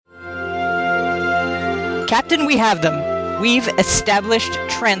Captain, we have them. We've established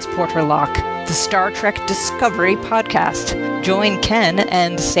Transporter Lock, the Star Trek Discovery podcast. Join Ken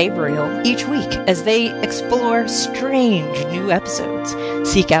and Sabriel each week as they explore strange new episodes,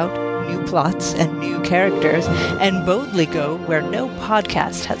 seek out new plots and new characters, and boldly go where no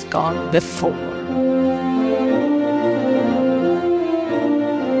podcast has gone before.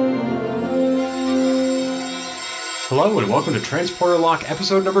 Hello and welcome to Transporter Lock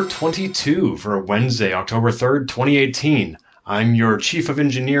episode number 22 for Wednesday, October 3rd, 2018. I'm your Chief of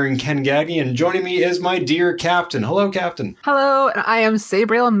Engineering, Ken Gaggy, and joining me is my dear Captain. Hello, Captain. Hello, and I am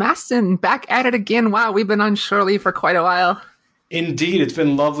Sabriel Maston, back at it again. Wow, we've been on shore leave for quite a while. Indeed, it's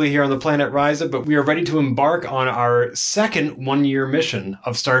been lovely here on the planet Risa, but we are ready to embark on our second one-year mission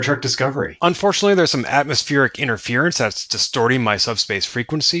of Star Trek Discovery. Unfortunately, there's some atmospheric interference that's distorting my subspace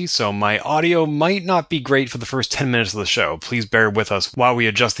frequency, so my audio might not be great for the first 10 minutes of the show. Please bear with us while we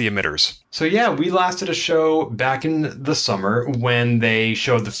adjust the emitters. So yeah, we last did a show back in the summer when they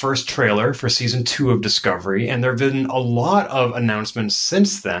showed the first trailer for Season 2 of Discovery, and there have been a lot of announcements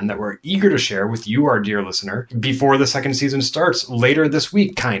since then that we're eager to share with you, our dear listener, before the second season starts later this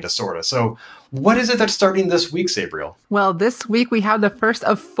week, kind of, sort of. So what is it that's starting this week, Sabriel? Well, this week we have the first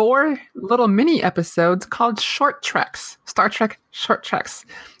of 4 little mini episodes called Short Treks, Star Trek Short Treks.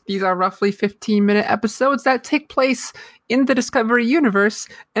 These are roughly 15-minute episodes that take place in the Discovery universe,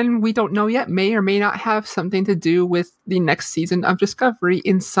 and we don't know yet, may or may not have something to do with the next season of Discovery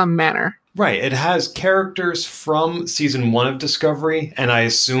in some manner. Right. It has characters from Season 1 of Discovery, and I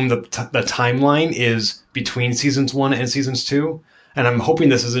assume the timeline is between Seasons 1 and Seasons 2. And I'm hoping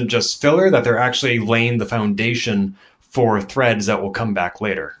this isn't just filler, that they're actually laying the foundation for threads that will come back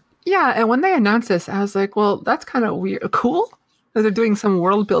later. Yeah, and when they announced this, I was like, well, that's kind of weird. Cool that they're doing some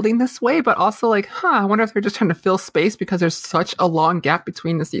world building this way, but also like, I wonder if they're just trying to fill space because there's such a long gap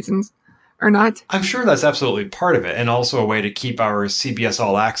between the seasons or not. I'm sure that's absolutely part of it, and also a way to keep our CBS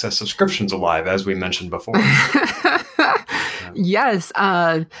All Access subscriptions alive, as we mentioned before. Yes,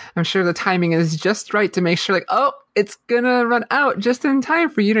 I'm sure the timing is just right to make sure, like, oh, it's gonna run out just in time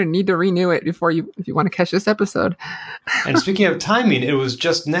for you to need to renew it if you want to catch this episode. And speaking of timing, it was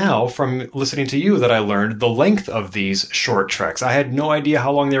just now from listening to you that I learned the length of these short treks. I had no idea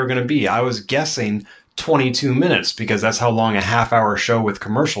how long they were going to be. I was guessing 22 minutes because that's how long a half-hour show with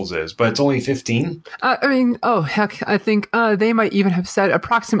commercials is, but it's only 15. Heck, I think they might even have said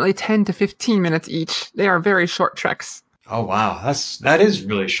approximately 10 to 15 minutes each. They are very short treks. Oh, wow. That is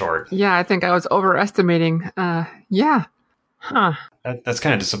really short. Yeah, I think I was overestimating. Yeah. Huh. That's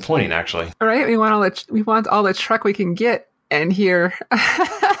kind of disappointing, actually. All right, we want all the Trek we can get in here.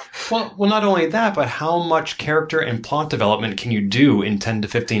 Well, not only that, but how much character and plot development can you do in 10 to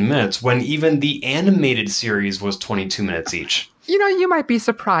 15 minutes when even the animated series was 22 minutes each? You know, you might be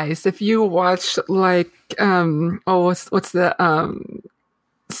surprised if you watch, like, what's the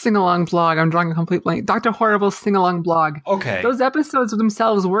sing-along blog? I'm drawing a complete blank. Dr. Horrible's sing-along blog. Okay. Those episodes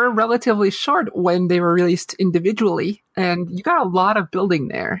themselves were relatively short when they were released individually, and you got a lot of building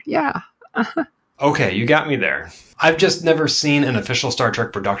there. Yeah. Okay, you got me there. I've just never seen an official Star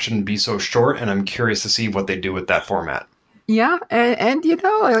Trek production be so short, and I'm curious to see what they do with that format. Yeah, and you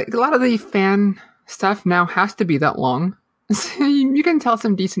know, like, a lot of the fan stuff now has to be that long. So you can tell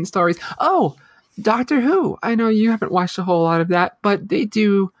some decent stories. Oh, Doctor Who. I know you haven't watched a whole lot of that, but they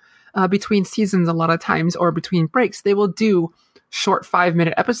do, between seasons a lot of times, or between breaks, they will do short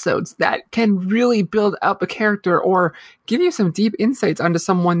 5-minute episodes that can really build up a character or give you some deep insights onto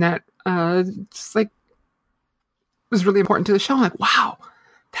someone that just like was really important to the show. I'm like, wow,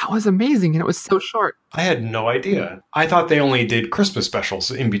 that was amazing, and it was so short. I had no idea. I thought they only did Christmas specials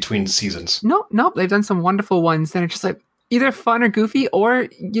in between seasons. Nope. They've done some wonderful ones that are just like either fun or goofy, or,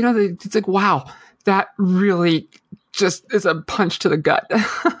 you know, it's like, wow, that really just is a punch to the gut.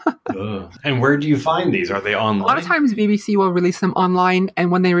 And where do you find these? Are they online? A lot of times BBC will release them online, and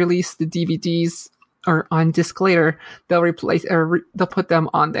when they release the DVDs or on disc later, they'll replace or they'll put them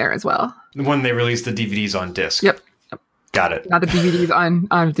on there as well. When they release the DVDs on disc. Yep. Got it. Not the DVDs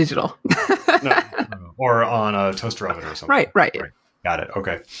on digital. No. Or on a toaster oven or something. Right. Got it.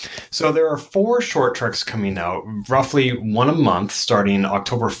 Okay. So there are 4 short treks coming out, roughly one a month, starting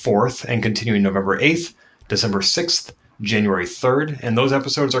October 4th and continuing November 8th, December 6th, January 3rd. And those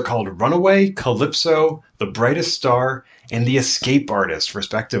episodes are called Runaway, Calypso, The Brightest Star, and The Escape Artist,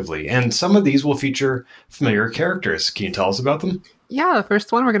 respectively. And some of these will feature familiar characters. Can you tell us about them? Yeah, the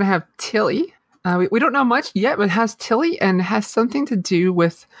first one, we're going to have Tilly. We don't know much yet, but it has Tilly and has something to do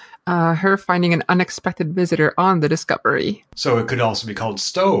with her finding an unexpected visitor on the Discovery. So it could also be called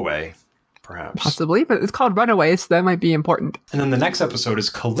Stowaway, perhaps. Possibly, but it's called Runaways, so that might be important. And then the next episode is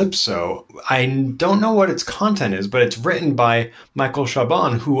Calypso. I don't know what its content is, but it's written by Michael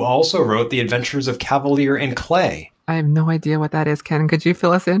Chabon, who also wrote The Adventures of Cavalier and Clay. I have no idea what that is, Ken. Could you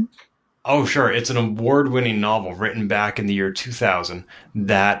fill us in? Oh, sure. It's an award-winning novel written back in the year 2000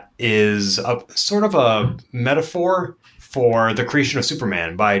 that is sort of a metaphor for the creation of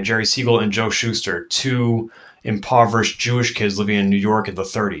Superman by Jerry Siegel and Joe Shuster, two impoverished Jewish kids living in New York in the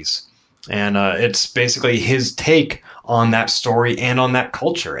 30s. And it's basically his take on that story and on that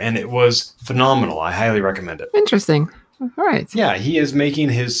culture. And it was phenomenal. I highly recommend it. Interesting. All right. Yeah, he is making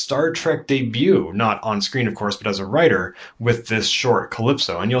his Star Trek debut, not on screen, of course, but as a writer with this short,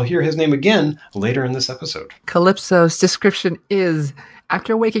 Calypso. And you'll hear his name again later in this episode. Calypso's description is,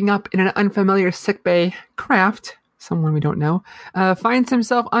 after waking up in an unfamiliar sickbay, Kraft, someone we don't know, finds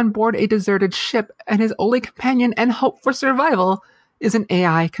himself on board a deserted ship, and his only companion and hope for survival is an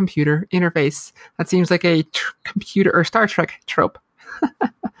AI computer interface. That seems like a computer or Star Trek trope.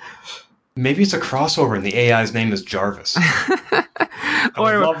 Maybe it's a crossover and the AI's name is Jarvis. I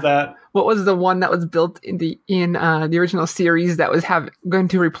would love that. What was the one that was built in the original series that was going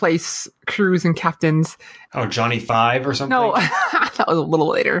to replace crews and captains? Oh, Johnny Five or something? No, that was a little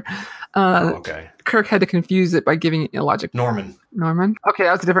later. Okay. Kirk had to confuse it by giving it illogic. Norman. Okay,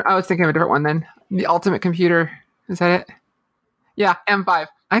 that was a different. I was thinking of a different one then. The Ultimate Computer. Is that it? Yeah, M5.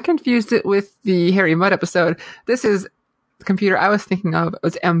 I confused it with the Harry Mudd episode. This is the computer I was thinking of. It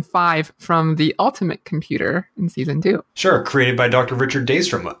was M5 from the Ultimate Computer in season 2. Sure, created by Dr. Richard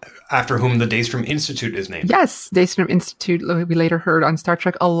Daystrom, after whom the Daystrom Institute is named. Yes, Daystrom Institute we later heard on Star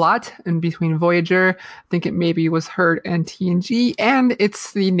Trek a lot in between Voyager. I think it maybe was heard on TNG, and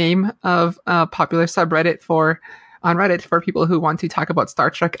it's the name of a popular subreddit on Reddit for people who want to talk about Star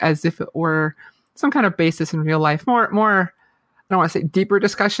Trek as if it were some kind of basis in real life. More I don't want to say deeper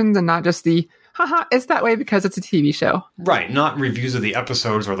discussions and not just the haha, it's that way because it's a TV show. Right, not reviews of the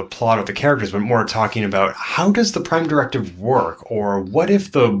episodes or the plot of the characters, but more talking about how does the Prime Directive work, or what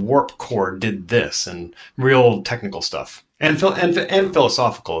if the warp core did this, and real technical stuff. And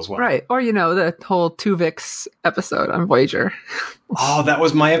philosophical as well. Right, or the whole Tuvix episode on Voyager. Oh, that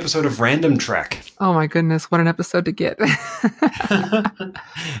was my episode of Random Trek. Oh my goodness, what an episode to get.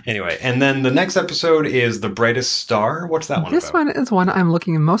 Anyway, and then the next episode is The Brightest Star. What's that one This about? one is one I'm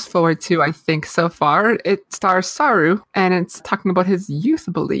looking most forward to, I think, so far. It stars Saru, and it's talking about his youth,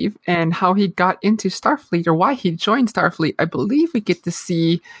 I believe, and how he got into Starfleet, or why he joined Starfleet. I believe we get to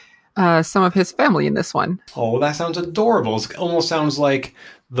see some of his family in this one. Oh, that sounds adorable. It almost sounds like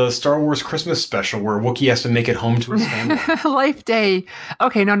the Star Wars Christmas special where Wookiee has to make it home to his family. Life Day.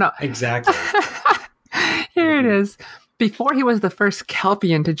 Okay, no. Exactly. Here it is. Before he was the first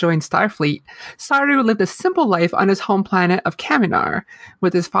Kelpian to join Starfleet, Saru lived a simple life on his home planet of Kaminar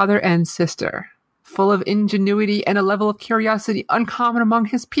with his father and sister. Full of ingenuity and a level of curiosity uncommon among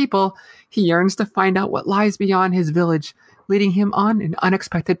his people, he yearns to find out what lies beyond his village, leading him on an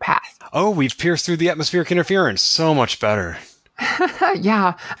unexpected path. Oh, we've pierced through the atmospheric interference. So much better.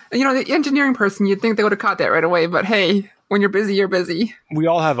 Yeah. The engineering person, you'd think they would have caught that right away, but hey, when you're busy, you're busy. We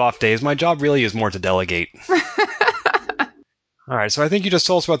all have off days. My job really is more to delegate. All right, so I think you just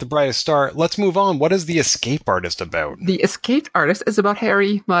told us about The Brightest Star. Let's move on. What is The Escape Artist about? The Escaped Artist is about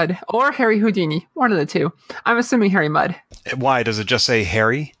Harry Mudd, or Harry Houdini, one of the two. I'm assuming Harry Mudd. Why? Does it just say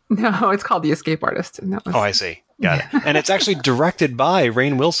Harry? No, it's called The Escape Artist. And that was... Oh, I see. Got it. And it's actually directed by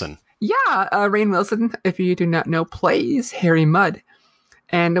Rainn Wilson. Yeah, Rainn Wilson, if you do not know, plays Harry Mudd.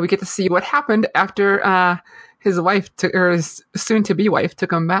 And we get to see what happened after his wife, or his soon-to-be wife,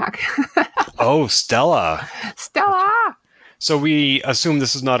 took him back. Oh, Stella. Stella! So we assume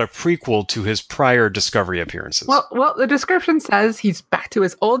this is not a prequel to his prior Discovery appearances. Well, the description says he's back to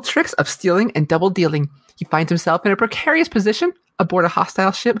his old tricks of stealing and double dealing. He finds himself in a precarious position aboard a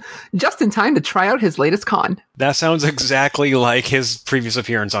hostile ship just in time to try out his latest con. That sounds exactly like his previous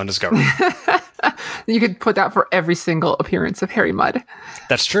appearance on Discovery. You could put that for every single appearance of Harry Mudd.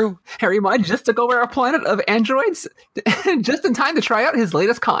 That's true. Harry Mudd just took over a planet of androids just in time to try out his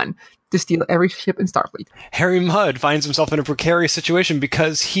latest con, to steal every ship in Starfleet. Harry Mudd finds himself in a precarious situation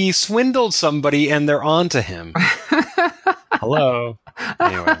because he swindled somebody and they're on to him. Hello.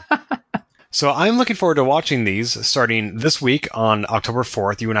 Anyway. So I'm looking forward to watching these starting this week on October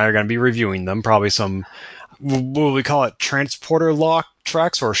 4th. You and I are going to be reviewing them. Probably some, what will we call it, transporter lock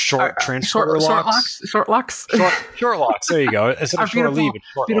tracks or short transporter locks? Short locks. Short locks. There you go. Instead of short leave, it's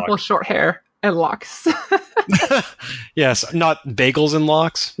short beautiful locks. Short hair and locks. Yes, not bagels and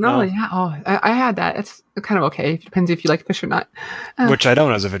locks. No, yeah. Oh, I had that. It's kind of okay. It depends if you like fish or not. Which I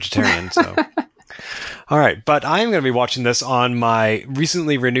don't as a vegetarian, so... All right, but I'm going to be watching this on my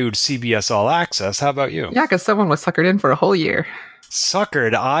recently renewed CBS All Access. How about you? Yeah, because someone was suckered in for a whole year.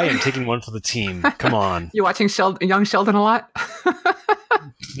 Suckered. I am taking one for the team. Come on. You watching Young Sheldon a lot?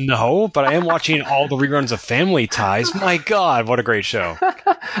 No, but I am watching all the reruns of Family Ties. My God, what a great show.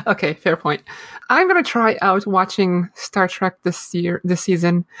 Okay, fair point. I'm going to try out watching Star Trek this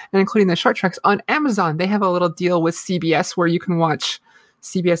season, and including the short treks on Amazon. They have a little deal with CBS where you can watch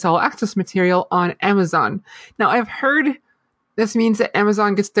CBS All Access material on Amazon. Now, I've heard this means that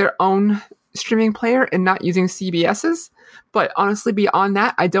Amazon gets their own streaming player and not using CBS's. But honestly, beyond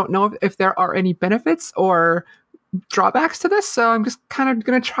that, I don't know if there are any benefits or drawbacks to this. So I'm just kind of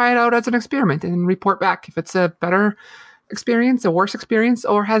going to try it out as an experiment and report back if it's a better experience, a worse experience,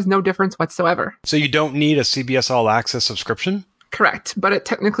 or has no difference whatsoever. So you don't need a CBS All Access subscription? Correct. But it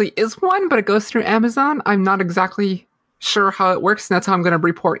technically is one, but it goes through Amazon. I'm not exactly sure how it works, and that's how I'm going to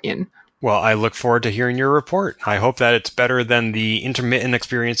report in. Well, I look forward to hearing your report. I hope that it's better than the intermittent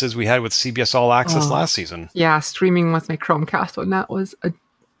experiences we had with CBS All Access last season. Yeah, streaming with my Chromecast when that was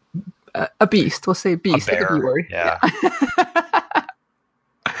a beast. We'll say beast. A bear. Like a B word.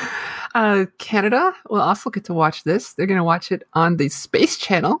 Yeah. Canada will also get to watch this. They're going to watch it on the Space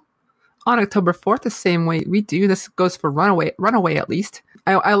Channel on October 4th, the same way we do. This goes for Runaway at least.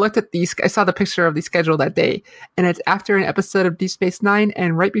 I looked at I saw the picture of the schedule that day, and it's after an episode of Deep Space Nine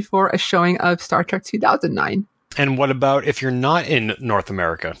and right before a showing of Star Trek 2009. And what about if you're not in North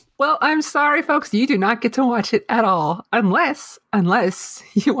America? Well, I'm sorry, folks. You do not get to watch it at all. Unless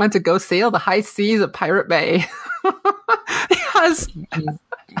you want to go sail the high seas of Pirate Bay. Because...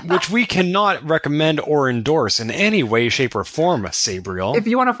 Which we cannot recommend or endorse in any way, shape, or form, Sabriel. If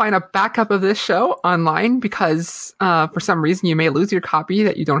you want to find a backup of this show online because for some reason you may lose your copy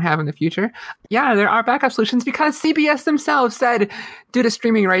that you don't have in the future, yeah, there are backup solutions because CBS themselves said due to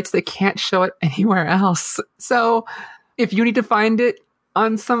streaming rights, they can't show it anywhere else. So if you need to find it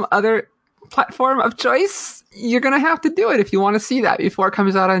on some other platform of choice, you're going to have to do it if you want to see that before it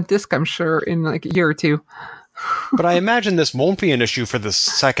comes out on disc, I'm sure, in like a year or two. But I imagine this won't be an issue for the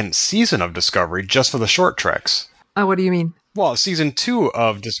second season of Discovery, just for the short treks. What do you mean? Well, season 2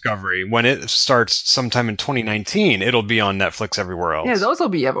 of Discovery, when it starts sometime in 2019, it'll be on Netflix everywhere else. Yeah, those will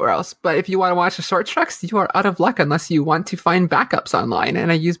be everywhere else. But if you want to watch the short treks, you are out of luck unless you want to find backups online.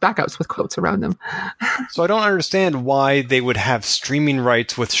 And I use backups with quotes around them. So I don't understand why they would have streaming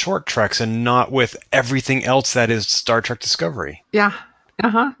rights with short treks and not with everything else that is Star Trek Discovery. Yeah.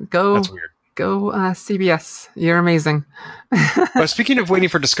 That's weird. Go CBS. You're amazing. But speaking of waiting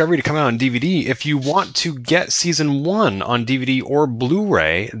for Discovery to come out on DVD, if you want to get season 1 on DVD or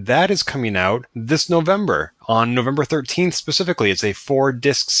Blu-ray, that is coming out this November, on November 13th specifically. It's a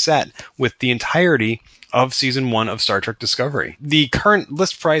 4-disc set with the entirety of season 1 of Star Trek Discovery. The current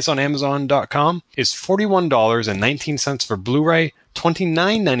list price on Amazon.com is $41.19 for Blu-ray,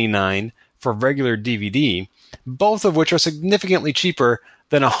 $29.99 for regular DVD, both of which are significantly cheaper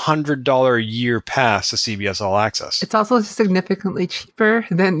than a $100 year pass to CBS All Access. It's also significantly cheaper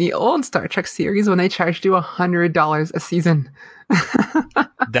than the old Star Trek series when they charged you $100 a season.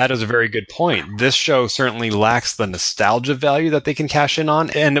 That is a very good point. This show certainly lacks the nostalgia value that they can cash in on,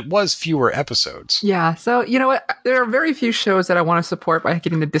 and it was fewer episodes. Yeah, so you know what? There are very few shows that I want to support by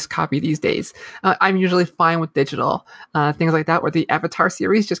getting the disc copy these days. I'm usually fine with digital. Things like that, where the Avatar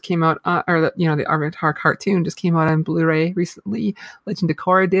series just came out, the Avatar cartoon just came out on Blu-ray recently. Legend of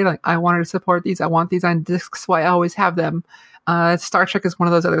Korra did. Like, I wanted to support these. I want these on discs, so I always have them. Star Trek is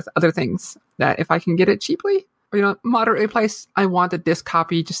one of those other things that if I can get it cheaply, or, moderately priced, I want a disc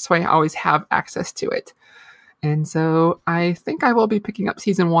copy just so I always have access to it. And so I think I will be picking up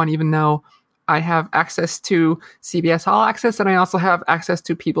season 1, even though I have access to CBS All Access, and I also have access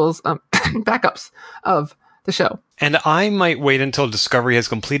to people's backups of the show. And I might wait until Discovery has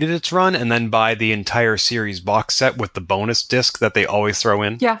completed its run and then buy the entire series box set with the bonus disc that they always throw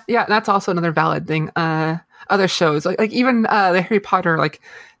in. Yeah, that's also another valid thing. Other shows, like even the Harry Potter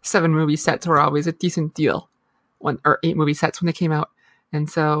 7 movie sets were always a decent deal. 8 movie sets when they came out. And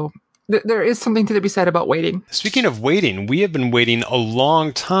so there is something to be said about waiting. Speaking of waiting, we have been waiting a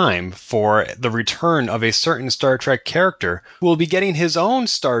long time for the return of a certain Star Trek character who will be getting his own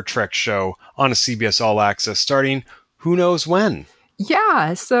Star Trek show on a CBS All Access starting who knows when.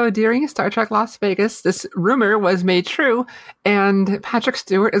 Yeah, so during Star Trek Las Vegas, this rumor was made true, and Patrick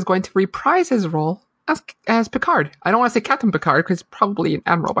Stewart is going to reprise his role as Picard. I don't want to say Captain Picard because probably an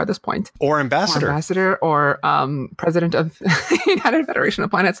admiral by this point. Or ambassador. Or president of the United Federation of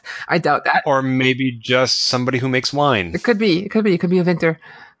Planets. I doubt that. Or maybe just somebody who makes wine. It could be a Vinter.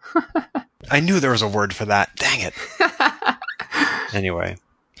 I knew there was a word for that. Dang it. Anyway.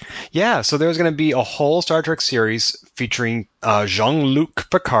 Yeah, so there's going to be a whole Star Trek series featuring Jean-Luc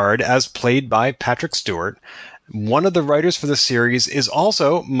Picard as played by Patrick Stewart. One of the writers for the series is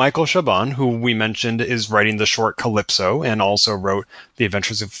also Michael Chabon, who we mentioned is writing the short Calypso and also wrote The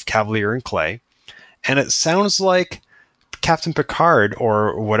Adventures of Cavalier and Clay. And it sounds like Captain Picard,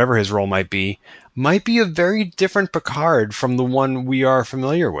 or whatever his role might be a very different Picard from the one we are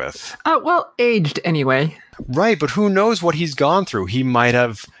familiar with. Well, aged anyway. Right, but who knows what he's gone through? He might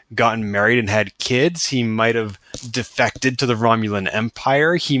have gotten married and had kids. He might have defected to the Romulan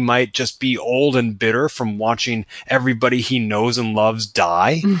Empire. He might just be old and bitter from watching everybody he knows and loves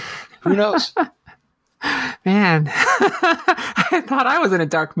die. Who knows? Man, I thought I was in a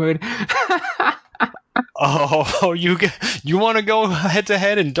dark mood. Oh, you want to go head to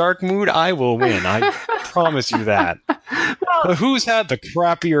head in dark mood? I will win. I promise you that. But who's had the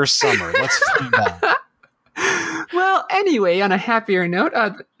crappier summer? Let's find out. Well, anyway, on a happier note,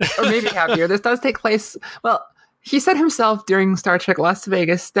 or maybe happier, this does take place. Well, he said himself during Star Trek Las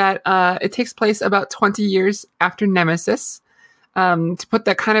Vegas that it takes place about 20 years after Nemesis. To put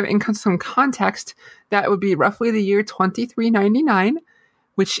that kind of in some context, that would be roughly the year 2399.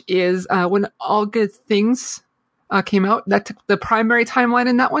 Which is when All Good Things came out. That took, the primary timeline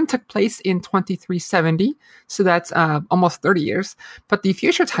in that one took place in 2370, so that's almost 30 years. But the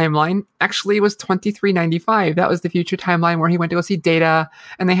future timeline actually was 2395. That was the future timeline where he went to go see Data,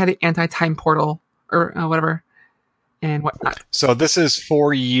 and they had the anti-time portal or whatever and whatnot. So this is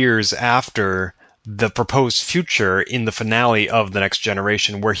 4 years after the proposed future in the finale of The Next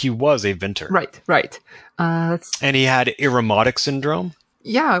Generation, where he was a Vinter. Right. And he had Irumodic syndrome.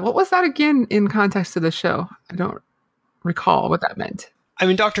 Yeah, what was that again in context of the show? I don't recall what that meant. I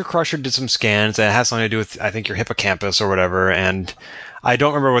mean, Dr. Crusher did some scans, and it has something to do with, I think, your hippocampus or whatever, and I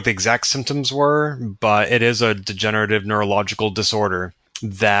don't remember what the exact symptoms were, but it is a degenerative neurological disorder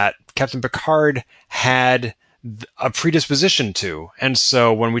that Captain Picard had a predisposition to. And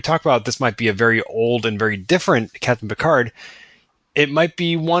so when we talk about this might be a very old and very different Captain Picard, it might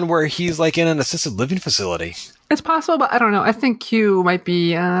be one where he's like in an assisted living facility. It's possible, but I don't know. I think Q might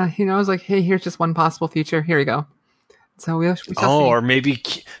be, I was like, hey, here's just one possible future. Here we go. So we shall see. Or maybe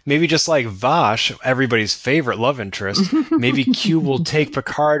just like Vash, everybody's favorite love interest, maybe Q will take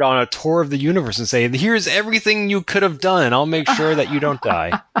Picard on a tour of the universe and say, here's everything you could have done, and I'll make sure that you don't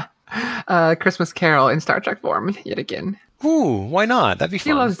die. Christmas Carol in Star Trek form, yet again. Ooh, why not? That'd be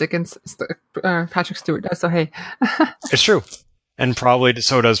fun. He loves Dickens. Patrick Stewart does, so hey. It's true. And probably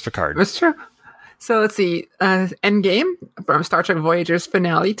so does Picard. It's true. So let's see. Endgame from Star Trek Voyager's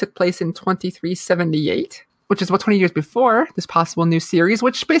finale took place in 2378, which is about 20 years before this possible new series,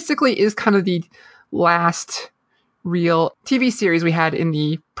 which basically is kind of the last real TV series we had in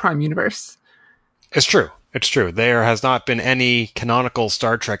the Prime Universe. It's true. There has not been any canonical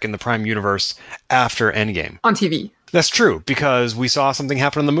Star Trek in the Prime Universe after Endgame. On TV. That's true, because we saw something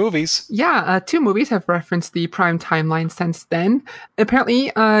happen in the movies. Yeah, 2 movies have referenced the Prime timeline since then.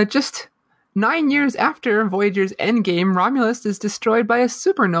 Apparently, just 9 years after Voyager's Endgame, Romulus is destroyed by a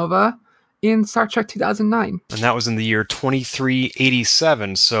supernova in Star Trek 2009. And that was in the year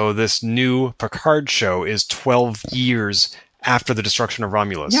 2387, so this new Picard show is 12 years after the destruction of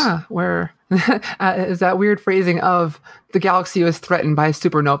Romulus. Yeah, where is that weird phrasing of the galaxy was threatened by a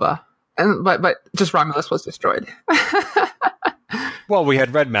supernova, but just Romulus was destroyed. Well, we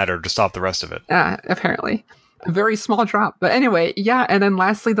had red matter to stop the rest of it. Apparently. A very small drop. But anyway, yeah, and then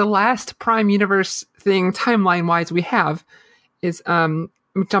lastly, the last Prime Universe thing, timeline-wise, we have is,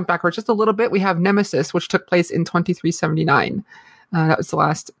 jump backwards just a little bit, we have Nemesis, which took place in 2379. That was the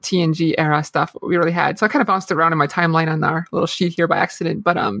last TNG era stuff we really had. So I kind of bounced around in my timeline on our little sheet here by accident.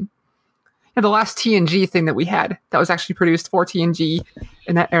 But the last TNG thing that we had that was actually produced for TNG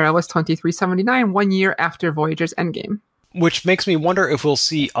in that era was 2379, 1 year after Voyager's Endgame. Which makes me wonder if we'll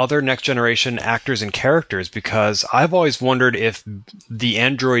see other Next Generation actors and characters, because I've always wondered if the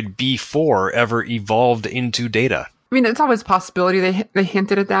android B4 ever evolved into Data. I mean, it's always a possibility. They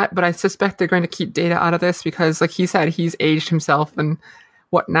hinted at that, but I suspect they're going to keep Data out of this because, like he said, he's aged himself and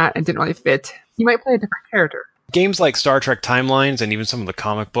whatnot and didn't really fit. He might play a different character. Games like Star Trek Timelines and even some of the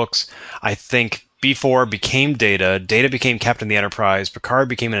comic books, I think B4 became Data, Data became Captain of the Enterprise, Picard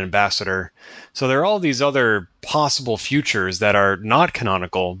became an ambassador. So there are all these other possible futures that are not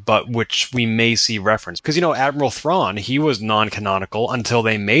canonical, but which we may see referenced. Because, Admiral Thrawn, he was non-canonical until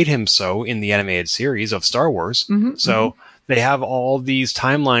they made him so in the animated series of Star Wars. They have all these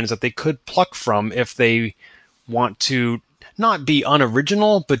timelines that they could pluck from if they want to not be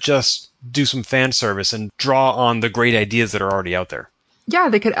unoriginal, but just do some fan service and draw on the great ideas that are already out there. Yeah,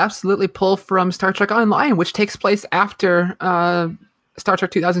 they could absolutely pull from Star Trek Online, which takes place after Star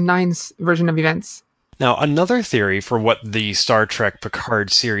Trek 2009's version of events. Now, another theory for what the Star Trek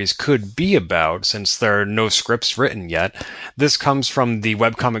Picard series could be about, since there are no scripts written yet, this comes from the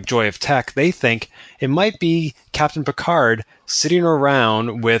webcomic Joy of Tech. They think it might be Captain Picard sitting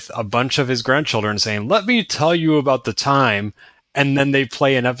around with a bunch of his grandchildren saying, "Let me tell you about the time," and then they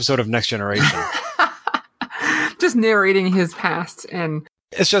play an episode of Next Generation. Just narrating his past, and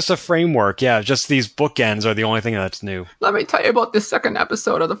it's just a framework, yeah. Just these bookends are the only thing that's new. Let me tell you about this second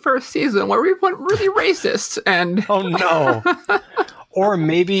episode of the first season where we went really racist, and oh no. Or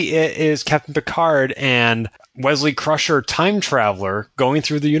maybe it is Captain Picard and Wesley Crusher, time traveler, going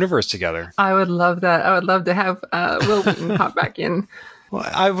through the universe together. I would love that. I would love to have Will Wheaton pop back in. Well,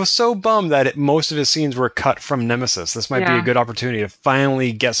 I was so bummed that most of his scenes were cut from Nemesis. This might be a good opportunity to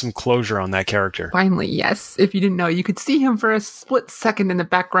finally get some closure on that character. Finally, yes. If you didn't know, you could see him for a split second in the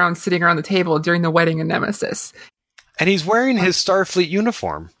background sitting around the table during the wedding in Nemesis. And he's wearing his Starfleet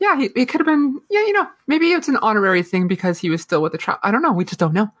uniform. Yeah, it could have been, maybe it's an honorary thing because he was still with the trial. I don't know. We just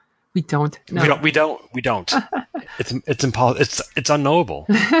don't know. We don't know. We don't. It's impossible. It's unknowable.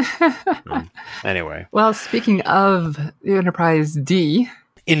 Anyway. Well, speaking of the Enterprise D.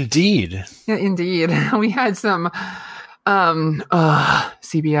 Indeed. Yeah, indeed. We had some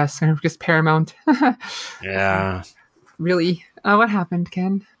CBS or just Paramount. Yeah. Really? What happened,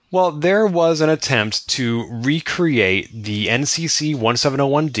 Ken? Well, there was an attempt to recreate the NCC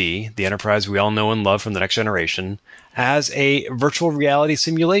 1701D, the Enterprise we all know and love from the Next Generation, as a virtual reality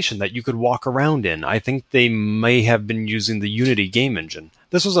simulation that you could walk around in. I think they may have been using the Unity game engine.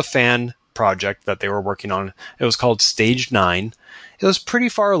 This was a fan project that they were working on. It was called Stage 9. It was pretty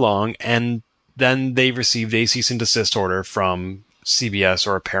far along, and then they received a cease and desist order from CBS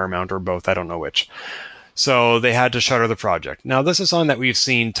or Paramount or both, I don't know which. So they had to shutter the project. Now, this is something that we've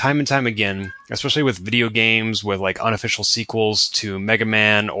seen time and time again, especially with video games, with like unofficial sequels to Mega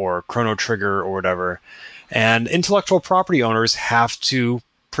Man or Chrono Trigger or whatever. And intellectual property owners have to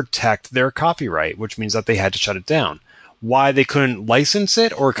protect their copyright, which means that they had to shut it down. Why they couldn't license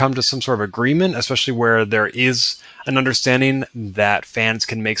it or come to some sort of agreement, especially where there is an understanding that fans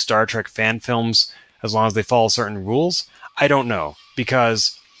can make Star Trek fan films as long as they follow certain rules, I don't know.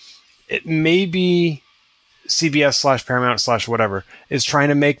 Because it may be CBS/Paramount/whatever is trying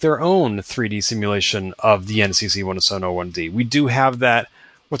to make their own 3D simulation of the NCC 1701D. We do have that,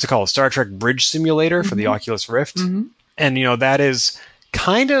 what's it called, Star Trek Bridge Simulator for the Oculus Rift. Mm-hmm. And, that is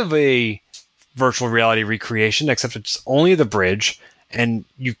kind of a virtual reality recreation, except it's only the bridge, and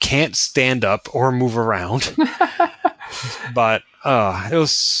you can't stand up or move around. But it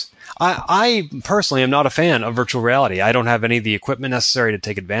was... I personally am not a fan of virtual reality. I don't have any of the equipment necessary to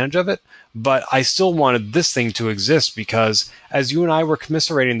take advantage of it, but I still wanted this thing to exist because as you and I were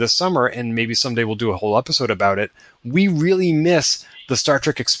commiserating this summer, and maybe someday we'll do a whole episode about it, we really miss the Star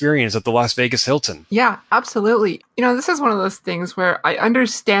Trek experience at the Las Vegas Hilton. Yeah, absolutely. This is one of those things where I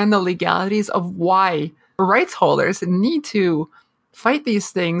understand the legalities of why rights holders need to fight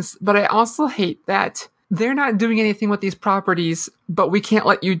these things, but I also hate that they're not doing anything with these properties, but we can't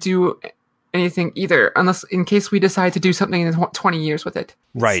let you do anything either, unless in case we decide to do something in 20 years with it.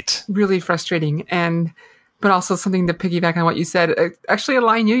 Right. It's really frustrating. But also something to piggyback on what you said. Actually, a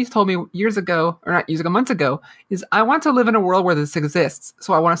line you told me years ago, or not years ago, months ago, is I want to live in a world where this exists,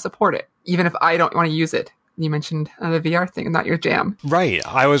 so I want to support it, even if I don't want to use it. You mentioned the VR thing and not your jam. Right.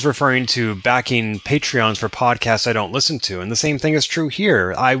 I was referring to backing Patreons for podcasts I don't listen to, and the same thing is true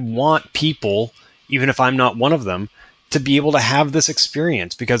here. I want people, even if I'm not one of them, to be able to have this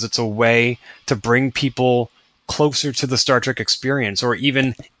experience because it's a way to bring people closer to the Star Trek experience or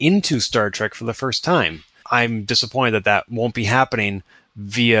even into Star Trek for the first time. I'm disappointed that won't be happening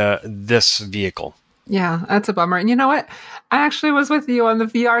via this vehicle. Yeah, that's a bummer. And you know what? I actually was with you on the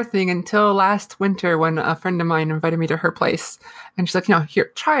VR thing until last winter when a friend of mine invited me to her place. And she's like,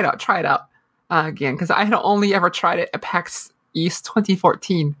 here, try it out again. Because I had only ever tried it at PAX East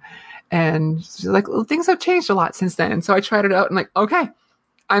 2014. And she's like, well, things have changed a lot since then. And so I tried it out and okay,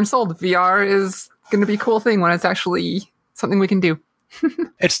 I'm sold. VR is going to be a cool thing when it's actually something we can do.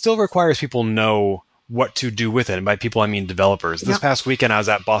 It still requires people know what to do with it. And by people, I mean developers. This past weekend, I was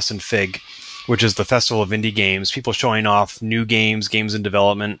at Boston Fig, which is the festival of indie games, people showing off new games in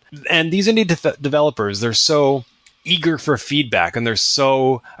development. And these indie developers, they're so eager for feedback and they're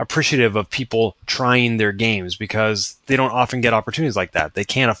so appreciative of people trying their games because they don't often get opportunities like that. They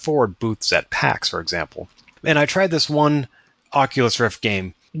can't afford booths at PAX, for example. And I tried this one Oculus Rift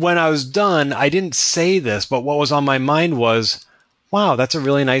game. When I was done, I didn't say this, but what was on my mind was, wow, that's a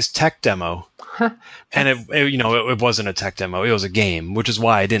really nice tech demo. And it wasn't a tech demo. It was a game, which is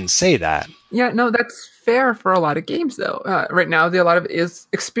why I didn't say that. Yeah, no, that's fair for a lot of games, though. Right now, a lot of it is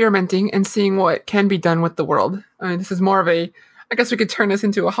experimenting and seeing what can be done with the world. I mean, this is more of a, I guess we could turn this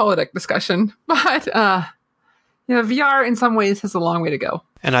into a holodeck discussion, but VR in some ways has a long way to go.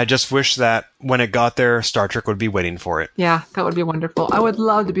 And I just wish that when it got there, Star Trek would be waiting for it. Yeah, that would be wonderful. I would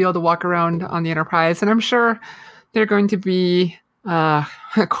love to be able to walk around on the Enterprise, and I'm sure there are going to be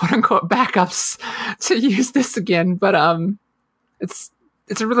quote unquote backups to use this again, but it's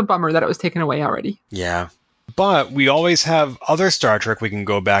a real bummer that it was taken away already. Yeah. But we always have other Star Trek we can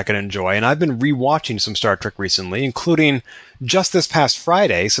go back and enjoy, and I've been rewatching some Star Trek recently, including just this past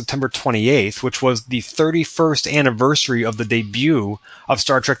Friday, September 28th, which was the 31st anniversary of the debut of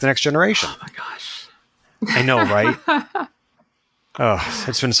Star Trek The Next Generation. Oh my gosh. I know, right? Oh,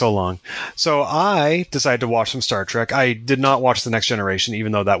 it's been so long. So I decided to watch some Star Trek. I did not watch The Next Generation,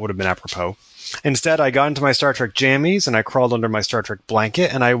 even though that would have been apropos. Instead, I got into my Star Trek jammies and I crawled under my Star Trek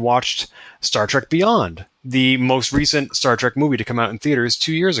blanket and I watched Star Trek Beyond, the most recent Star Trek movie to come out in theaters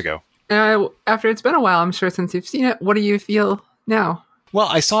 2 years ago. After it's been a while, I'm sure, since you've seen it, what do you feel now? Well,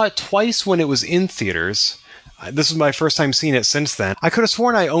 I saw it twice when it was in theaters. This was my first time seeing it since then. I could have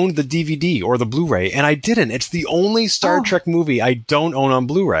sworn I owned the DVD or the Blu-ray, and I didn't. It's the only Star Trek movie I don't own on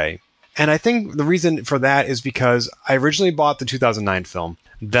Blu-ray. And I think the reason for that is because I originally bought the 2009 film.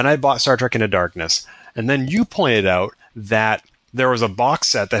 Then I bought Star Trek Into Darkness. And then you pointed out that there was a box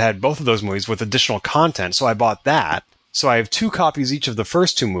set that had both of those movies with additional content. So I bought that. So I have 2 copies each of the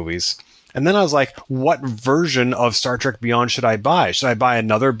first 2 movies. And then I was like, what version of Star Trek Beyond should I buy? Should I buy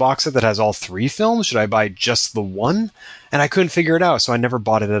another box set that has all 3 films? Should I buy just the one? And I couldn't figure it out, so I never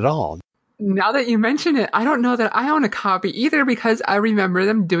bought it at all. Now that you mention it, I don't know that I own a copy either, because I remember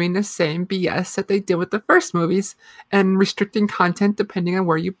them doing the same BS that they did with the first movies and restricting content depending on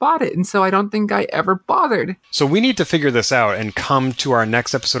where you bought it. And so I don't think I ever bothered. So we need to figure this out and come to our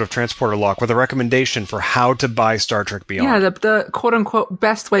next episode of Transporter Lock with a recommendation for how to buy Star Trek Beyond. Yeah, the quote-unquote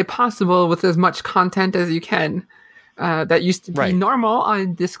best way possible with as much content as you can. That used to be normal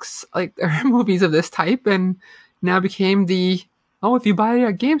on discs, like movies of this type, and now became the... oh, if you buy it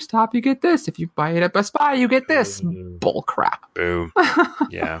at GameStop, you get this. If you buy it at Best Buy, you get this. Bull crap. Boo.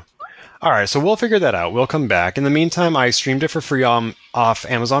 Yeah. All right, so we'll figure that out. We'll come back. In the meantime, I streamed it for free off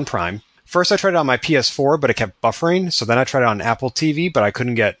Amazon Prime. First, I tried it on my PS4, but it kept buffering. So then I tried it on Apple TV, but I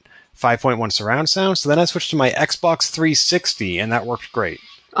couldn't get 5.1 surround sound. So then I switched to my Xbox 360, and that worked great.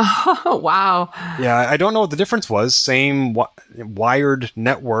 Oh, wow. Yeah, I don't know what the difference was. Same wired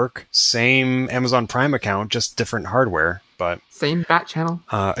network, same Amazon Prime account, just different hardware. But same bat channel.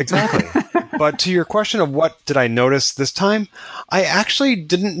 Exactly. But to your question of what did I notice this time, I actually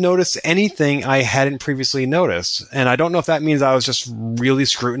didn't notice anything I hadn't previously noticed. And I don't know if that means I was just really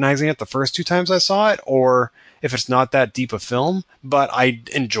scrutinizing it the first 2 times I saw it, or if it's not that deep a film, but I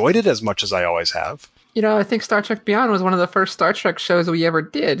enjoyed it as much as I always have. You know, I think Star Trek Beyond was one of the first Star Trek shows we ever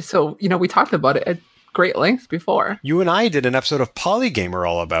did. So, you know, we talked about it at great length before. You and I did an episode of Polygamer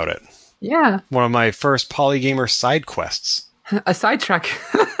all about it. Yeah. One of my first Polygamer side quests. A sidetrack.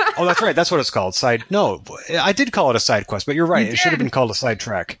 Oh, that's right. That's what it's called. No, I did call it a side quest, but you're right. It should have been called a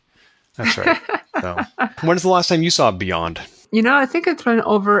sidetrack. That's right. So, when's the last time you saw Beyond? You know, I think it's been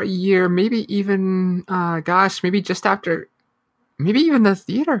over a year, maybe even, maybe just after, maybe even the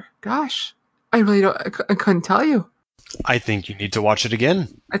theater. Gosh, I really don't, I couldn't tell you. I think you need to watch it again.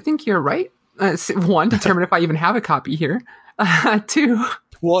 I think you're right. 1, determine if I even have a copy here. 2.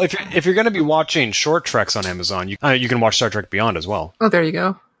 Well, if you're going to be watching short treks on Amazon, you can watch Star Trek Beyond as well. Oh, there you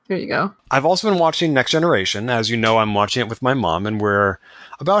go. There you go. I've also been watching Next Generation. As you know, I'm watching it with my mom, and we're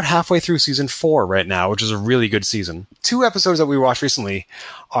about halfway through season 4 right now, which is a really good season. 2 episodes that we watched recently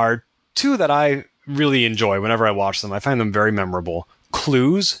are 2 that I really enjoy whenever I watch them. I find them very memorable.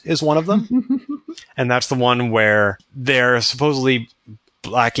 Clues is one of them, and that's the one where they're supposedly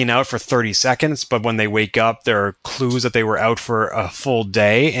blacking out for 30 seconds, but when they wake up, there are clues that they were out for a full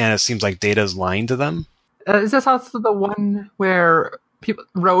day, and it seems like Data's lying to them. Is this also the one where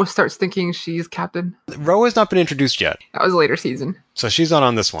Rose starts thinking she's captain? Rose has not been introduced yet. That was a later season. So she's not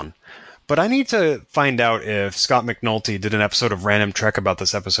on this one. But I need to find out if Scott McNulty did an episode of Random Trek about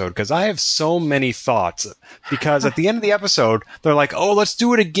this episode, because I have so many thoughts. Because at the end of the episode, they're like, oh, let's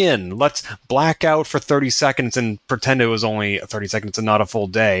do it again. Let's black out for 30 seconds and pretend it was only 30 seconds and not a full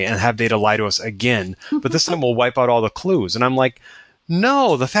day, and have Data lie to us again. But this time we'll wipe out all the clues. And I'm like,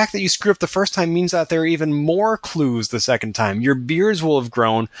 no, the fact that you screwed up the first time means that there are even more clues the second time. Your beards will have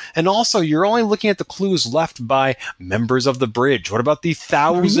grown, and also you're only looking at the clues left by members of the bridge. What about the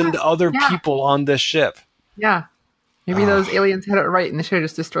 1,000 other people on this ship? Yeah. Maybe those aliens had it right and they should have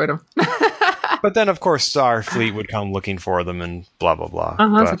just destroyed them. But then, of course, Starfleet would come looking for them and blah, blah, blah.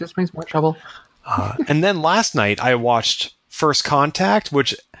 So it just brings more trouble. And then last night I watched First Contact,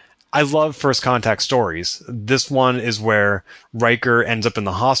 which I love First Contact stories. This one is where Riker ends up in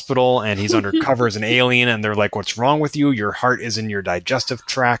the hospital and he's undercover as an alien and they're like, what's wrong with you? Your heart is in your digestive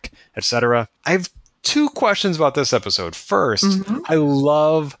tract, etc. I have 2 questions about this episode. First, I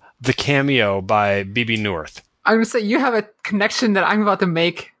love the cameo by Bibi Nuarth. I'm going to say you have a connection that I'm about to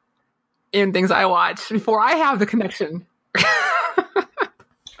make in things I watch before I have the connection.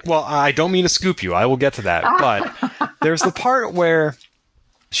 Well, I don't mean to scoop you. I will get to that. But there's the part where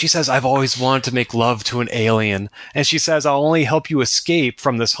she says, I've always wanted to make love to an alien. And she says, I'll only help you escape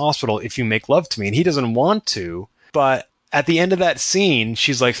from this hospital if you make love to me. And he doesn't want to. But at the end of that scene,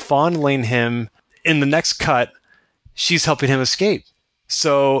 she's like fondling him. In the next cut, she's helping him escape.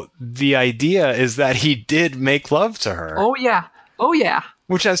 So the idea is that he did make love to her. Oh, yeah. Oh, yeah.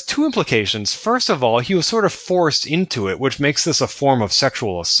 Which has 2 implications. First of all, he was sort of forced into it, which makes this a form of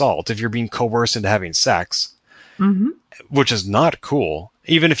sexual assault if you're being coerced into having sex. Which is not cool,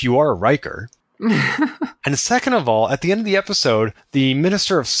 even if you are a Riker. And second of all, at the end of the episode, the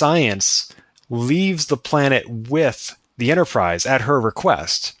Minister of Science leaves the planet with the Enterprise at her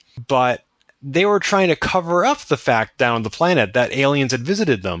request. But they were trying to cover up the fact down on the planet that aliens had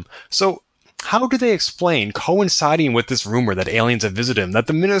visited them. So how do they explain, coinciding with this rumor that aliens have visited him, that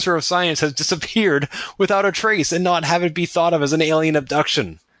the Minister of Science has disappeared without a trace and not have it be thought of as an alien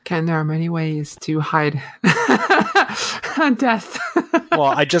abduction? Ken, there are many ways to hide death. Well,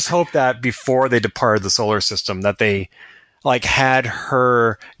 I just hope that before they departed the solar system, that they had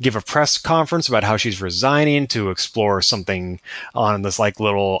her give a press conference about how she's resigning to explore something on this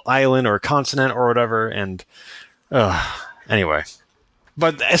little island or continent or whatever. And anyway.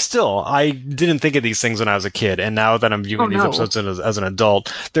 But still, I didn't think of these things when I was a kid, and now that I'm viewing these episodes as an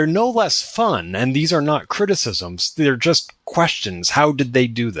adult, they're no less fun, and these are not criticisms. They're just questions. How did they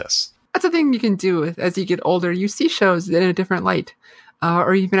do this? That's the thing you can do as you get older. You see shows in a different light.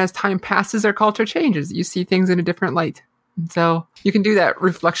 Or even as time passes or culture changes, you see things in a different light. And so you can do that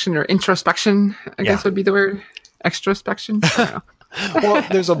reflection or introspection, I guess would be the word. Extrospection? I don't know. Well,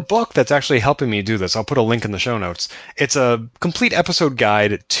 there's a book that's actually helping me do this. I'll put a link in the show notes. It's a complete episode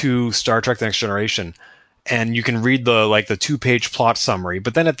guide to Star Trek: The Next Generation. And you can read the 2-page plot summary.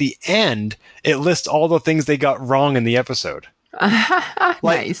 But then at the end, it lists all the things they got wrong in the episode.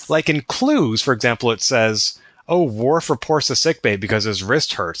 Nice. Like in Clues, for example, it says, Worf reports to sickbay because his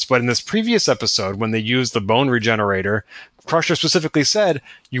wrist hurts. But in this previous episode, when they used the bone regenerator, Crusher specifically said,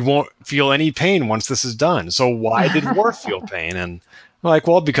 you won't feel any pain once this is done. So why did Worf feel pain? And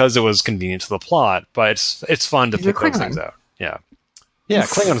because it was convenient to the plot, but it's fun to pick those things out. Yeah. Yeah,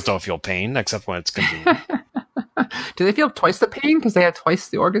 Klingons don't feel pain, except when it's convenient. Do they feel twice the pain because they have twice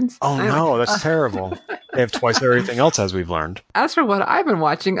the organs? Oh, no, that's terrible. They have twice everything else, as we've learned. As for what I've been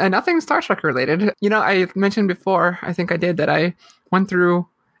watching, nothing Star Trek related. I mentioned before, I think I did, that I went through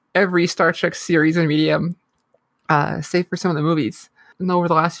every Star Trek series and medium, save for some of the movies, over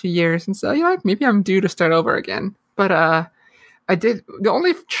the last few years. And so, maybe I'm due to start over again. But I did. The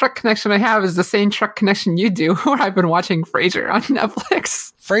only Trek connection I have is the same Trek connection you do, where I've been watching Frasier on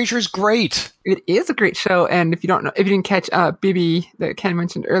Netflix. Frasier's great. It is a great show, and if you didn't catch, Bibi that Ken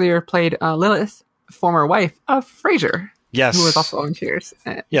mentioned earlier played Lilith, former wife of Frasier. Yes, who was also on Cheers.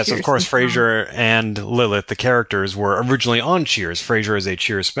 Yes, Cheers. Of course, Frasier and Lilith, the characters, were originally on Cheers. Frasier is a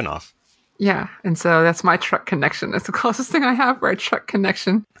Cheers spinoff. Yeah, and so that's my Trek connection. That's the closest thing I have for a Trek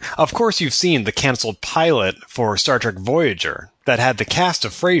connection. Of course, you've seen the canceled pilot for Star Trek Voyager that had the cast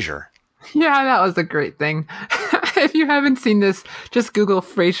of Frasier. Yeah, that was a great thing. If you haven't seen this, just Google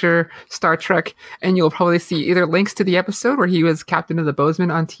Frasier Star Trek, and you'll probably see either links to the episode where he was captain of the Bozeman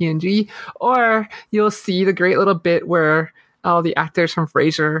on TNG, or you'll see the great little bit where all the actors from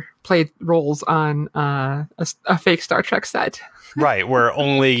Frasier played roles on a fake Star Trek set. Right, where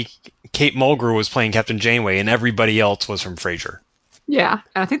only Kate Mulgrew was playing Captain Janeway and everybody else was from Frasier. Yeah,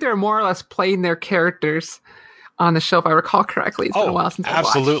 and I think they were more or less playing their characters on the show, if I recall correctly. It's been a while since I watched.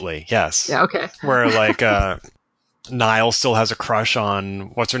 Absolutely, yes. Yeah, okay. Where, Niall still has a crush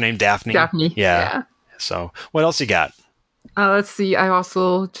on, what's her name, Daphne? Daphne, yeah. So, what else you got? Let's see, I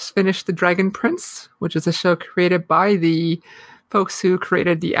also just finished The Dragon Prince, which is a show created by the folks who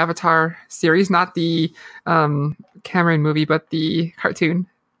created the Avatar series, not the Cameron movie, but the cartoon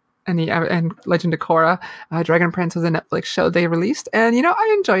and Legend of Korra. Dragon Prince was a Netflix show they released, and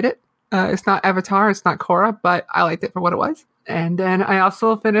I enjoyed it. It's not Avatar, it's not Korra, but I liked it for what it was. And then I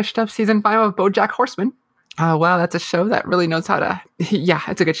also finished up season 5 of BoJack Horseman. Wow, that's a show that really knows how to... Yeah,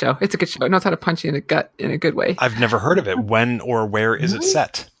 it's a good show. It's a good show. It knows how to punch you in the gut in a good way. I've never heard of it. When or where is it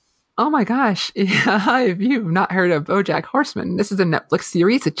set? Oh my gosh. If you've not heard of BoJack Horseman, this is a Netflix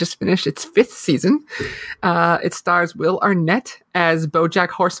series. It just finished its 5th season. It stars Will Arnett as BoJack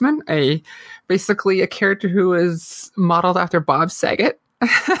Horseman, basically a character who is modeled after Bob Saget,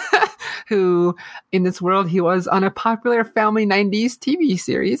 who in this world he was on a popular family 90s TV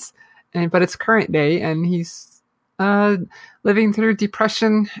series, but it's current day, and he's living through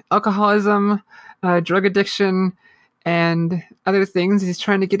depression, alcoholism, drug addiction, and other things. He's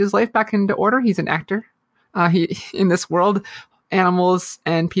trying to get his life back into order. He's an actor. In this world, animals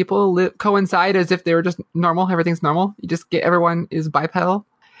and people coincide as if they were just normal. Everything's normal. You just get everyone is bipedal.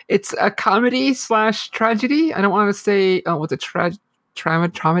 It's a comedy / tragedy. I don't want to say what's a dramedy.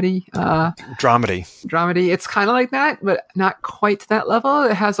 Dramedy. It's kind of like that, but not quite to that level.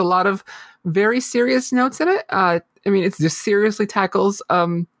 It has a lot of very serious notes in it. It just seriously tackles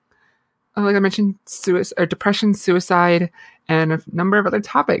like I mentioned, depression, suicide, and a number of other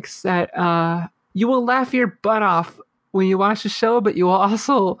topics that you will laugh your butt off when you watch the show, but you will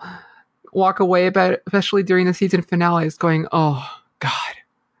also walk away about it, especially during the season finales, going, "Oh God,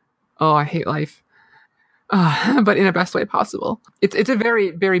 oh I hate life," but in the best way possible. It's a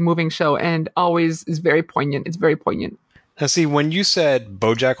very, very moving show, and always is very poignant. It's very poignant. Now, see, when you said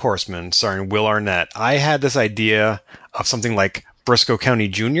BoJack Horseman, starring Will Arnett, I had this idea of something like Briscoe County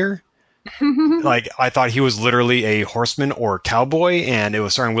Jr., like, I thought he was literally a horseman or cowboy, and it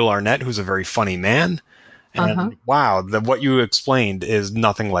was starring Will Arnett, who's a very funny man. And wow, what you explained is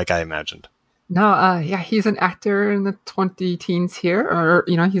nothing like I imagined. No, he's an actor in the 20-teens here, or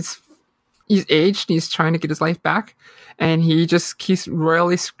he's aged. He's trying to get his life back, and he just keeps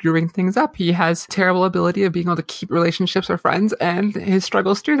royally screwing things up. He has terrible ability of being able to keep relationships or friends, and his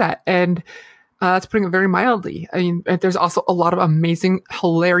struggles through that. And that's putting it very mildly. I mean, there's also a lot of amazing,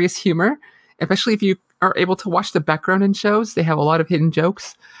 hilarious humor, especially if you are able to watch the background in shows. They have a lot of hidden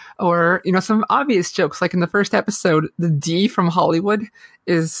jokes, or some obvious jokes. Like in the first episode, the D from Hollywood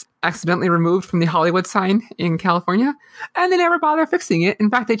is accidentally removed from the Hollywood sign in California, and they never bother fixing it. In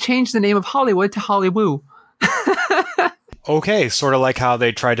fact, they changed the name of Hollywood to Hollywoo. Okay, sort of like how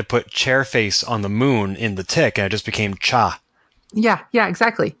they tried to put Chairface on the moon in The Tick, and it just became Cha. Yeah,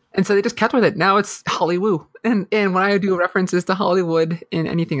 exactly. And so they just kept with it. Now it's Hollywoo. And when I do references to Hollywood in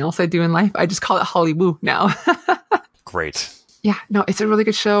anything else I do in life, I just call it Hollywoo now. Great. Yeah, no, it's a really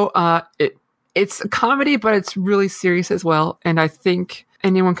good show. It's a comedy, but it's really serious as well. And I think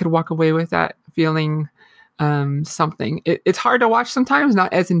anyone could walk away with that feeling something. It's hard to watch sometimes,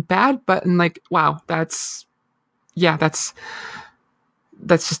 not as in bad, but in like, wow, that's just,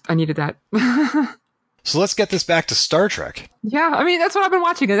 I needed that. So let's get this back to Star Trek. Yeah, that's what I've been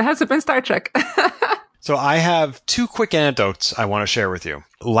watching. It hasn't been Star Trek. So I have 2 quick anecdotes I want to share with you.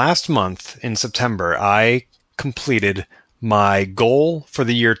 Last month in September, I completed my goal for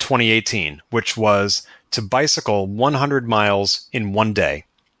the year 2018, which was to bicycle 100 miles in one day.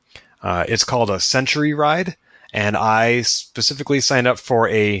 It's called a Century Ride, and I specifically signed up for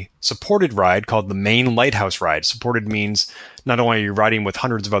a supported ride called the Main Lighthouse Ride. Supported means not only are you riding with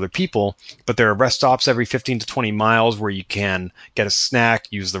hundreds of other people, but there are rest stops every 15 to 20 miles where you can get a snack,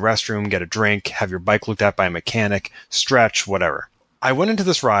 use the restroom, get a drink, have your bike looked at by a mechanic, stretch, whatever. I went into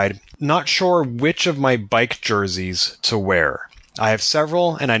this ride not sure which of my bike jerseys to wear. I have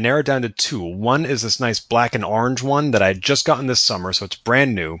several, and I narrowed down to 2. One is this nice black and orange one that I had just gotten this summer, so it's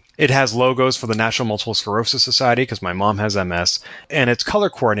brand new. It has logos for the National Multiple Sclerosis Society, because my mom has MS, and it's color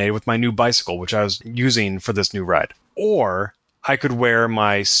coordinated with my new bicycle, which I was using for this new ride. Or I could wear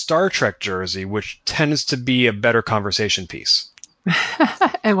my Star Trek jersey, which tends to be a better conversation piece.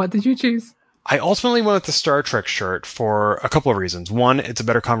 And what did you choose? I ultimately went with the Star Trek shirt for a couple of reasons. 1, it's a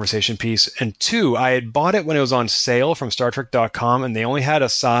better conversation piece. And 2, I had bought it when it was on sale from StarTrek.com, and they only had a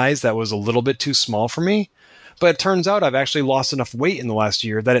size that was a little bit too small for me. But it turns out I've actually lost enough weight in the last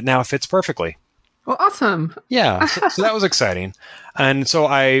year that it now fits perfectly. Well, awesome. Yeah, so that was exciting. And so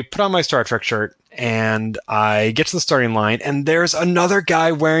I put on my Star Trek shirt, and I get to the starting line, and there's another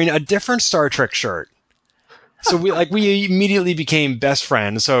guy wearing a different Star Trek shirt. So we immediately became best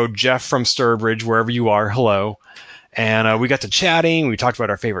friends. So Jeff from Sturbridge, wherever you are, hello. And we got to chatting. We talked about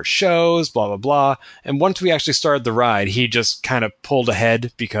our favorite shows, blah, blah, blah. And once we actually started the ride, he just kind of pulled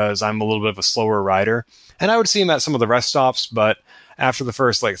ahead because I'm a little bit of a slower rider. And I would see him at some of the rest stops, but after the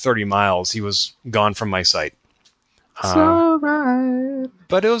first 30 miles, he was gone from my sight. So right.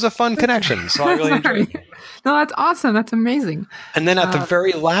 But it was a fun connection, so I really enjoyed it. No, that's awesome. That's amazing. And then at the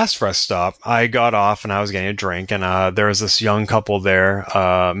very last rest stop, I got off and I was getting a drink, and there was this young couple there,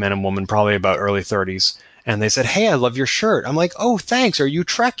 man and woman, probably about early 30s, and they said, "Hey, I love your shirt." I'm like, "Oh, thanks. Are you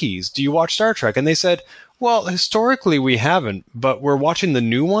Trekkies? Do you watch Star Trek?" And they said, Well, historically we haven't, but we're watching the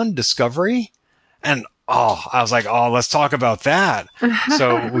new one, Discovery, and I was like, let's talk about that.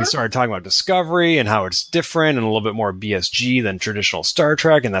 So we started talking about Discovery and how it's different and a little bit more BSG than traditional Star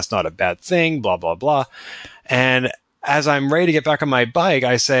Trek, and that's not a bad thing, blah, blah, blah. And as I'm ready to get back on my bike,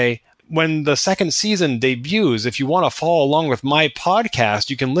 I say, when the second season debuts, if you want to follow along with my podcast,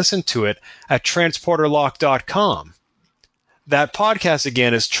 you can listen to it at transporterlock.com. That podcast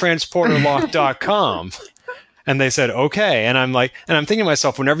again is transporterlock.com. And they said, okay. And I'm thinking to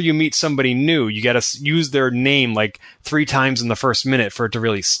myself, whenever you meet somebody new, you got to use their name like 3 times in the first minute for it to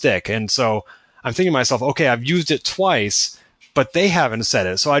really stick. And so I'm thinking to myself, okay, I've used it twice, but they haven't said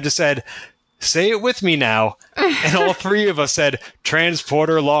it. So I just said, say it with me now. And all 3 of us said,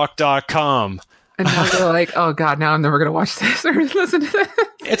 transporterlock.com. And now they're like, oh God, now I'm never going to watch this or listen to this.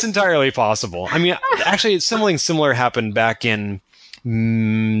 It's entirely possible. I mean, actually, something similar happened back in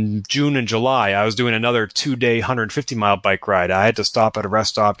June and July. I was doing another 2-day 150-mile bike ride. I had to stop at a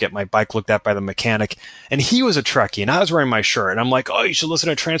rest stop, get my bike looked at by the mechanic, and he was a Trekkie, and I was wearing my shirt, and I'm like, oh, you should listen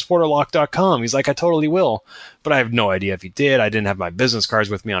to transporterlock.com. He's like, I totally will. But I have no idea if he did. I didn't have my business cards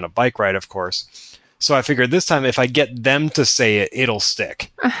with me on a bike ride, of course. So I figured this time, if I get them to say it, it'll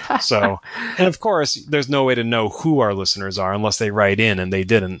stick. So, and of course, there's no way to know who our listeners are unless they write in, and they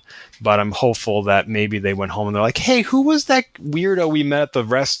didn't. But I'm hopeful that maybe they went home and they're like, hey, who was that weirdo we met at the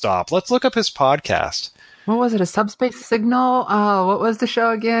rest stop? Let's look up his podcast. What was it? A subspace signal? What was the show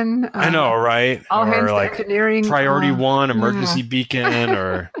again? I know, right? All hands to like engineering. Priority 1, emergency beacon,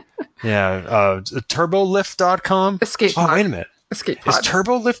 or turbolift.com. Escape Oh, pod. wait a minute. Escape pod. Is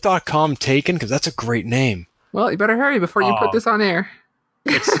turbolift.com taken? Because that's a great name. Well, you better hurry before you put this on air.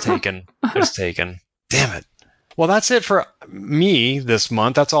 It's taken. It's taken. Damn it. Well, that's it for me this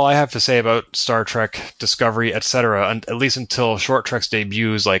month. That's all I have to say about Star Trek, Discovery, etc., at least until Short Trek's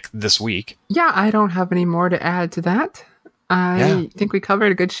debuts like this week. Yeah, I don't have any more to add to that. I think we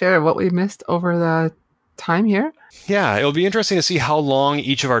covered a good share of what we missed over the time here. Yeah, it'll be interesting to see how long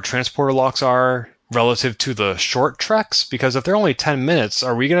each of our transporter locks are relative to the Short Treks, because if they're only 10 minutes,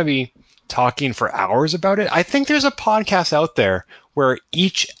 are we going to be talking for hours about it? I think there's a podcast out there where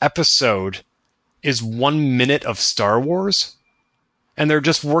each episode is 1 minute of Star Wars, and they're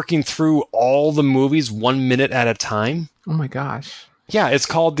just working through all the movies 1 minute at a time. Oh my gosh. Yeah, it's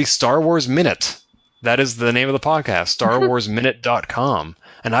called the Star Wars Minute. That is the name of the podcast, StarWarsMinute.com.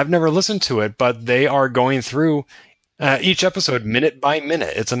 And I've never listened to it, but they are going through each episode minute by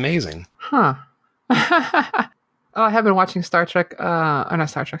minute. It's amazing. Huh. I have been watching Star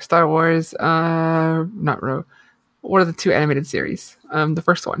Wars, not Row. What are the 2 animated series? The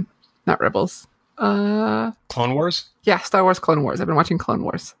first one, not Rebels. Clone Wars? Yeah, Star Wars Clone Wars. I've been watching Clone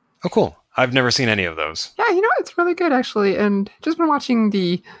Wars. Oh, cool. I've never seen any of those. Yeah, it's really good, actually. And just been watching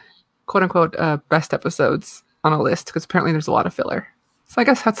the quote-unquote best episodes on a list, because apparently there's a lot of filler. So I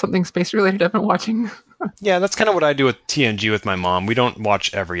guess that's something space-related I've been watching. Yeah, that's kind of what I do with TNG with my mom. We don't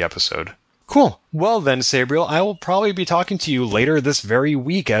watch every episode. Cool. Well then, Sabriel, I will probably be talking to you later this very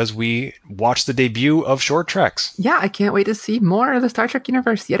week as we watch the debut of Short Treks. Yeah, I can't wait to see more of the Star Trek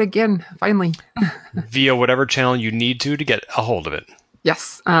universe yet again, finally. Via whatever channel you need to get a hold of it.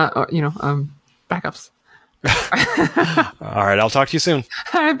 Yes. Backups. All right, I'll talk to you soon.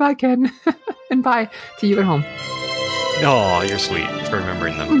 All right, bye, Ken. And bye to you at home. Oh, you're sweet for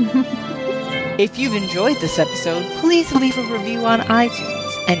remembering them. If you've enjoyed this episode, please leave a review on iTunes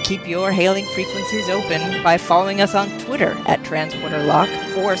and keep your hailing frequencies open by following us on Twitter at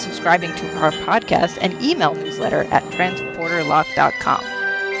TransporterLock or subscribing to our podcast and email newsletter at transporterlock.com.